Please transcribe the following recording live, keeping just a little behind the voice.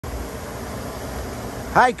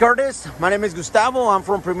Hi Curtis, my name is Gustavo. I'm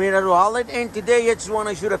from Premier Auto Outlet, and today I just want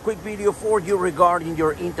to shoot a quick video for you regarding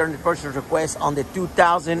your internet purchase request on the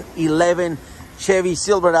 2011 Chevy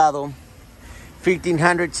Silverado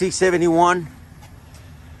 1500 Z71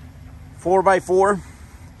 4x4.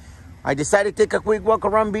 I decided to take a quick walk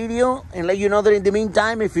around video and let you know that in the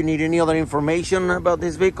meantime, if you need any other information about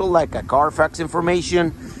this vehicle, like a Carfax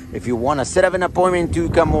information, if you want to set up an appointment to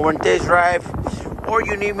come over and test drive, or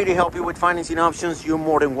you need me to help you with financing options, you're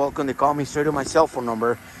more than welcome to call me straight on my cell phone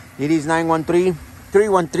number. It is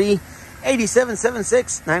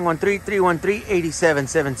 913-313-8776,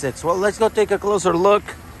 913-313-8776. Well, let's go take a closer look.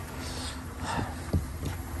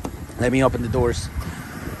 Let me open the doors.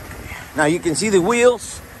 Now you can see the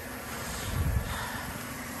wheels.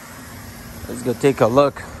 Let's go take a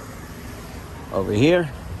look over here.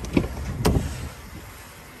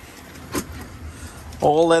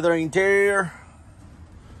 All leather interior.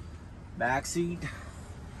 Back seat,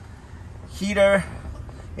 heater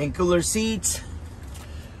and cooler seats.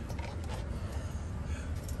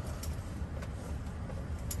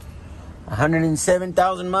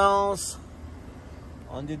 $107,000 miles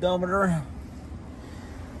on the odometer.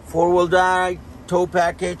 Four-wheel drive, tow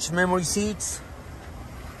package, memory seats.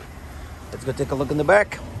 Let's go take a look in the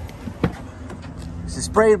back. It's a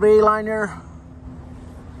spray gray liner.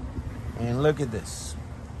 And look at this.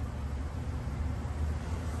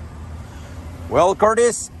 Well,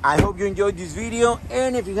 Curtis, I hope you enjoyed this video,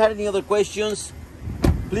 and if you had any other questions,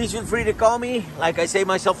 please feel free to call me. Like I say,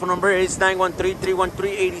 my cell phone number is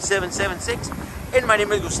 913-313-8776, and my name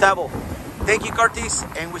is Gustavo. Thank you, Curtis,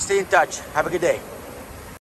 and we stay in touch. Have a good day.